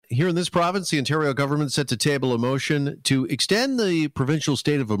here in this province, the Ontario government set to table a motion to extend the provincial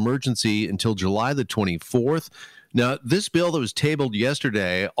state of emergency until July the 24th. Now, this bill that was tabled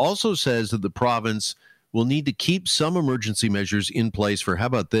yesterday also says that the province will need to keep some emergency measures in place for, how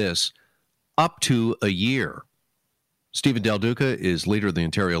about this, up to a year. Stephen Del Duca is leader of the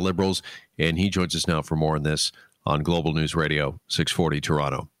Ontario Liberals, and he joins us now for more on this on Global News Radio 640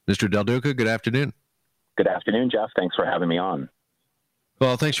 Toronto. Mr. Del Duca, good afternoon. Good afternoon, Jeff. Thanks for having me on.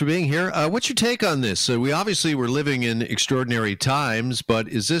 Well, thanks for being here. What's your take on this? We obviously were living in extraordinary times, but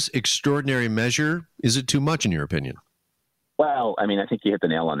is this extraordinary measure, is it too much in your opinion? Well, I mean, I think you hit the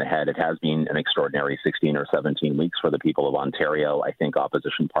nail on the head. It has been an extraordinary 16 or 17 weeks for the people of Ontario. I think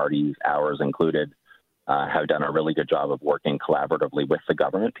opposition parties, ours included, have done a really good job of working collaboratively with the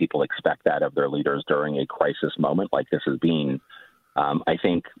government. People expect that of their leaders during a crisis moment like this has been. I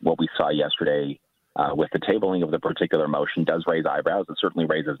think what we saw yesterday with the tabling of the particular motion does raise eyebrows. It certainly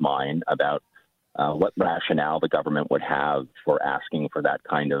raises mine about what rationale the government would have for asking for that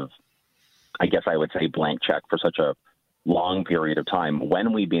kind of, I guess I would say, blank check for such a long period of time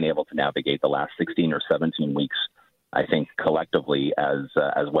when we've been able to navigate the last 16 or 17 weeks, I think, collectively as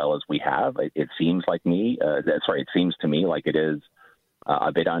well as we have. It seems to me like it is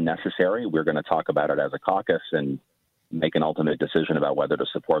a bit unnecessary. We're going to talk about it as a caucus and make an ultimate decision about whether to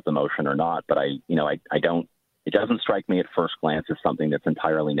support the motion or not. But it doesn't strike me at first glance as something that's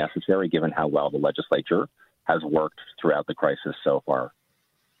entirely necessary, given how well the legislature has worked throughout the crisis so far.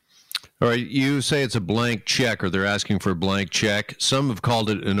 All right, you say it's a blank check, or they're asking for a blank check. Some have called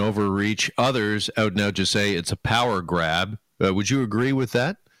it an overreach. Others out now just say it's a power grab. Would you agree with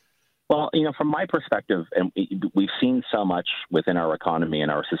that? Well, from my perspective, and we've seen so much within our economy and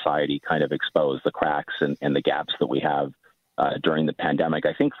our society kind of expose the cracks and the gaps that we have during the pandemic.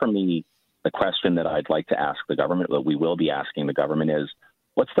 I think for me, the question that I'd like to ask the government, that we will be asking the government, is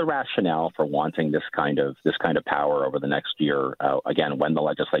what's the rationale for wanting this kind of power over the next year? Again, when the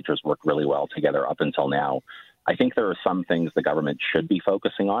legislature's worked really well together up until now, I think there are some things the government should be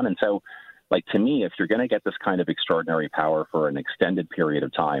focusing on. And so, to me, if you're going to get this kind of extraordinary power for an extended period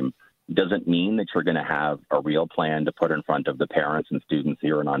of time, doesn't mean that you're going to have a real plan to put in front of the parents and students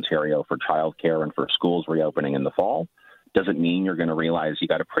here in Ontario for childcare and for schools reopening in the fall. Doesn't mean you're going to realize you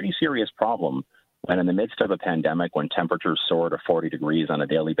got a pretty serious problem when in the midst of a pandemic, when temperatures soar to 40 degrees on a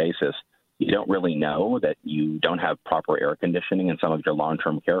daily basis, you don't really know that you don't have proper air conditioning in some of your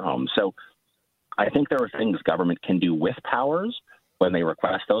long-term care homes. So I think there are things government can do with powers when they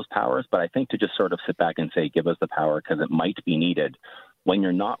request those powers, but I think to just sort of sit back and say, give us the power because it might be needed, when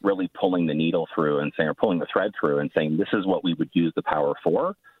you're not really pulling the needle through and saying, or pulling the thread through and saying, this is what we would use the power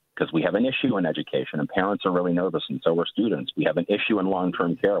for, because we have an issue in education and parents are really nervous and so are students. We have an issue in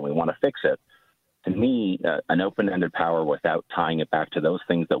long-term care and we want to fix it. To me, an open-ended power without tying it back to those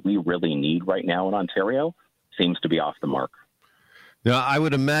things that we really need right now in Ontario seems to be off the mark. Now, I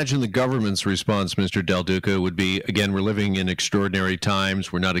would imagine the government's response, Mr. Del Duca, would be, again, we're living in extraordinary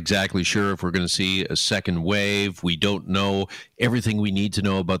times. We're not exactly sure if we're going to see a second wave. We don't know everything we need to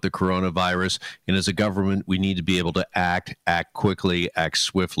know about the coronavirus. And as a government, we need to be able to act quickly, act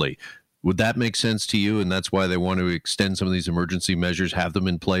swiftly. Would that make sense to you? And that's why they want to extend some of these emergency measures, have them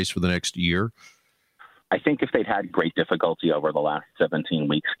in place for the next year? I think if they'd had great difficulty over the last 17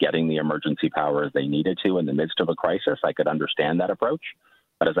 weeks getting the emergency powers they needed to in the midst of a crisis, I could understand that approach.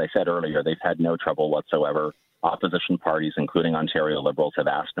 But as I said earlier, they've had no trouble whatsoever. Opposition parties, including Ontario Liberals, have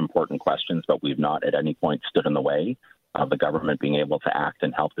asked important questions, but we've not at any point stood in the way of the government being able to act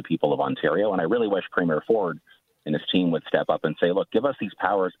and help the people of Ontario. And I really wish Premier Ford and his team would step up and say, look, give us these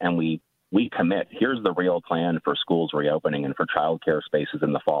powers and we commit. Here's the real plan for schools reopening and for childcare spaces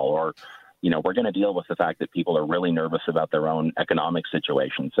in the fall. Or we're going to deal with the fact that people are really nervous about their own economic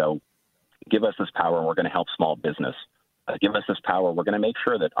situation. So give us this power and we're going to help small business. Give us this power. We're going to make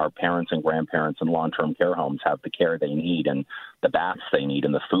sure that our parents and grandparents in long-term care homes have the care they need and the baths they need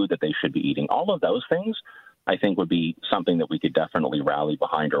and the food that they should be eating. All of those things, I think, would be something that we could definitely rally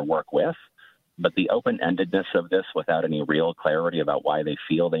behind or work with. But the open-endedness of this without any real clarity about why they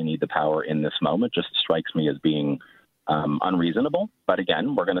feel they need the power in this moment just strikes me as being unreasonable. But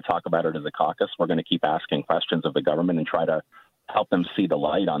again, we're going to talk about it as a caucus. We're going to keep asking questions of the government and try to help them see the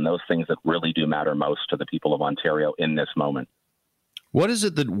light on those things that really do matter most to the people of Ontario in this moment. What is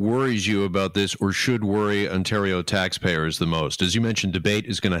it that worries you about this or should worry Ontario taxpayers the most? As you mentioned, debate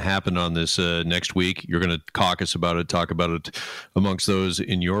is going to happen on this next week. You're going to caucus about it, talk about it amongst those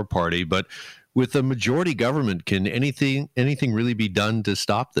in your party. But with the majority government, can anything really be done to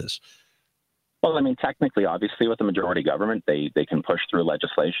stop this? Well, I mean, technically, obviously, with the majority government, they can push through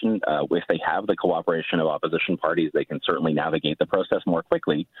legislation. If they have the cooperation of opposition parties, they can certainly navigate the process more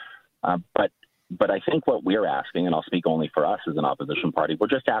quickly. But I think what we're asking, and I'll speak only for us as an opposition party, we're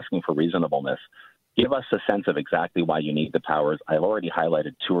just asking for reasonableness. Give us a sense of exactly why you need the powers. I've already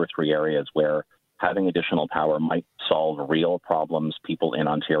highlighted 2 or 3 areas where having additional power might solve real problems people in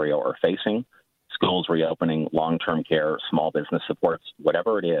Ontario are facing. Schools reopening, long-term care, small business supports,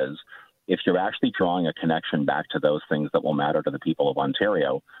 whatever it is. If you're actually drawing a connection back to those things that will matter to the people of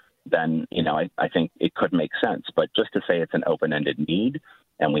Ontario, then, I think it could make sense. But just to say it's an open-ended need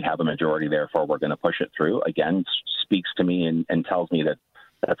and we have a majority, therefore we're going to push it through, again, speaks to me and tells me that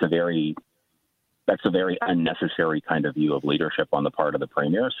that's a very unnecessary kind of view of leadership on the part of the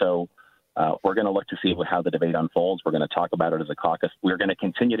Premier. So we're going to look to see how the debate unfolds. We're going to talk about it as a caucus. We're going to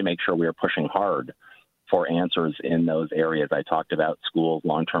continue to make sure we are pushing hard for answers in those areas I talked about: schools,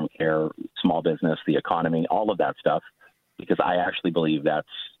 long-term care, small business, the economy, all of that stuff, because I actually believe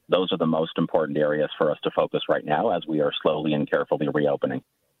those are the most important areas for us to focus right now as we are slowly and carefully reopening.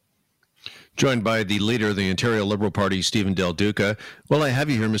 Joined by the leader of the Ontario Liberal Party, Stephen Del Duca. Well, I have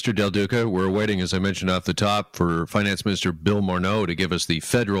you here, Mr. Del Duca. We're waiting, as I mentioned off the top, for Finance Minister Bill Morneau to give us the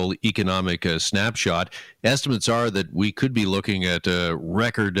federal economic snapshot. Estimates are that we could be looking at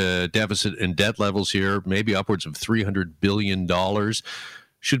record deficit and debt levels here, maybe upwards of $300 billion.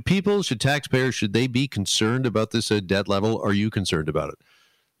 Should taxpayers, should they be concerned about this debt level? Are you concerned about it?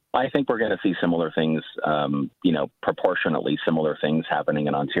 I think we're going to see similar things, proportionately similar things happening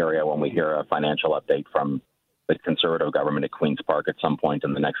in Ontario when we hear a financial update from the Conservative government at Queen's Park at some point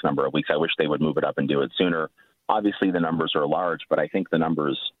in the next number of weeks. I wish they would move it up and do it sooner. Obviously, the numbers are large, but I think the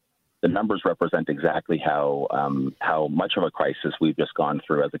numbers represent exactly how much of a crisis we've just gone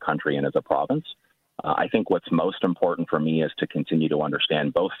through as a country and as a province. I think what's most important for me is to continue to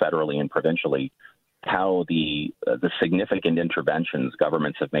understand, both federally and provincially, how the significant interventions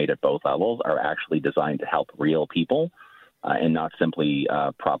governments have made at both levels are actually designed to help real people and not simply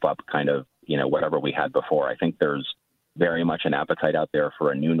prop up kind of, whatever we had before. I think there's very much an appetite out there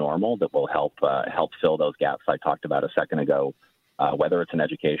for a new normal that will help fill those gaps I talked about a second ago, whether it's in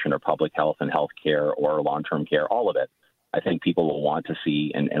education or public health and health care or long-term care, all of it. I think people will want to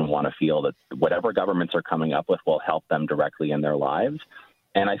see and want to feel that whatever governments are coming up with will help them directly in their lives.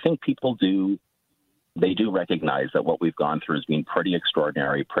 And I think people do recognize that what we've gone through has been pretty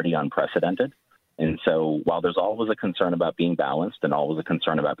extraordinary, pretty unprecedented. And so while there's always a concern about being balanced and always a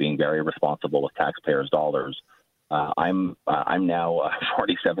concern about being very responsible with taxpayers' dollars, I'm now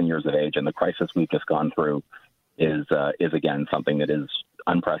 47 years of age, and the crisis we've just gone through is again something that is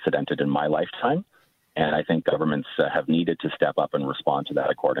unprecedented in my lifetime. And I think governments have needed to step up and respond to that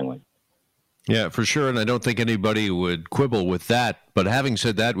accordingly. Yeah, for sure. And I don't think anybody would quibble with that. But having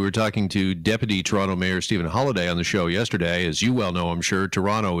said that, we were talking to Deputy Toronto Mayor Stephen Holyday on the show yesterday. As you well know, I'm sure,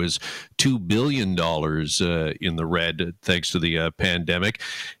 Toronto is $2 billion in the red thanks to the pandemic.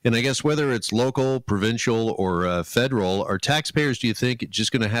 And I guess whether it's local, provincial, or federal, are taxpayers, do you think,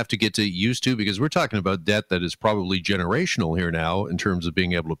 just going to have to get used to? Because we're talking about debt that is probably generational here now in terms of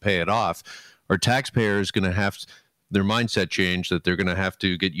being able to pay it off. Are taxpayers going to have their mindset change that they're going to have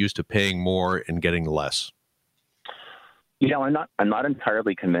to get used to paying more and getting less? I'm not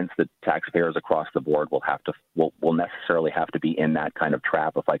entirely convinced that taxpayers across the board will necessarily have to be in that kind of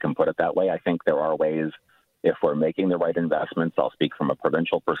trap, if I can put it that way. I think there are ways, if we're making the right investments. I'll speak from a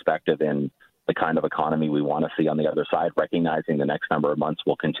provincial perspective in the kind of economy we want to see on the other side, recognizing the next number of months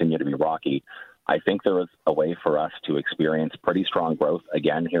will continue to be rocky. I think there is a way for us to experience pretty strong growth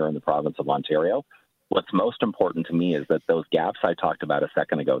again here in the province of Ontario. What's most important to me is that those gaps I talked about a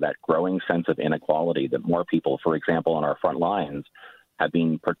second ago, that growing sense of inequality, that more people, for example, on our front lines, have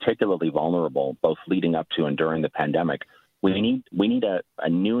been particularly vulnerable, both leading up to and during the pandemic. We need a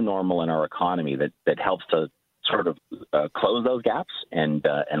new normal in our economy that helps to sort of close those gaps and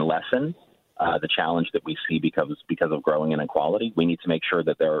lessen the challenge that we see because of growing inequality. We need to make sure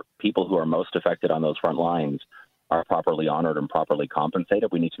that there are people who are most affected on those front lines are properly honored and properly compensated.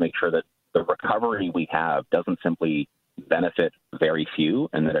 We need to make sure that the recovery we have doesn't simply benefit very few,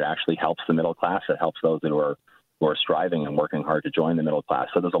 and that it actually helps the middle class. It helps those who are striving and working hard to join the middle class.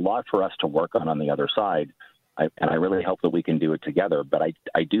 So there's a lot for us to work on the other side, and I really hope that we can do it together. But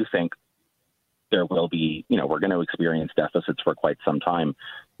I do think there will be, we're going to experience deficits for quite some time.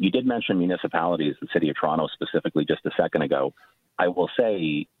 You did mention municipalities, the City of Toronto specifically, just a second ago. I will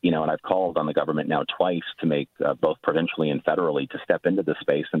say, and I've called on the government now twice to make both provincially and federally to step into this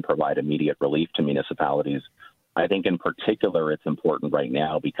space and provide immediate relief to municipalities. I think in particular it's important right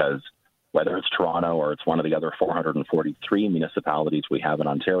now because whether it's Toronto or it's one of the other 443 municipalities we have in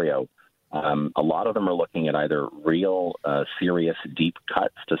Ontario, A lot of them are looking at either real, serious, deep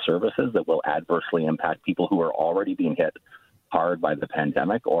cuts to services that will adversely impact people who are already being hit hard by the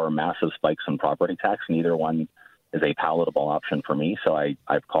pandemic, or massive spikes in property tax. Neither one is a palatable option for me. So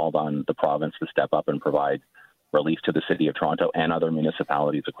I've called on the province to step up and provide relief to the City of Toronto and other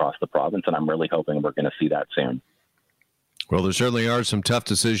municipalities across the province, and I'm really hoping we're going to see that soon. Well, there certainly are some tough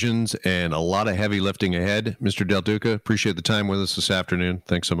decisions and a lot of heavy lifting ahead. Mr. Del Duca, appreciate the time with us this afternoon.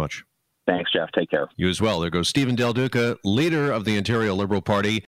 Thanks so much. Thanks, Jeff. Take care. You as well. There goes Stephen Del Duca, leader of the Ontario Liberal Party.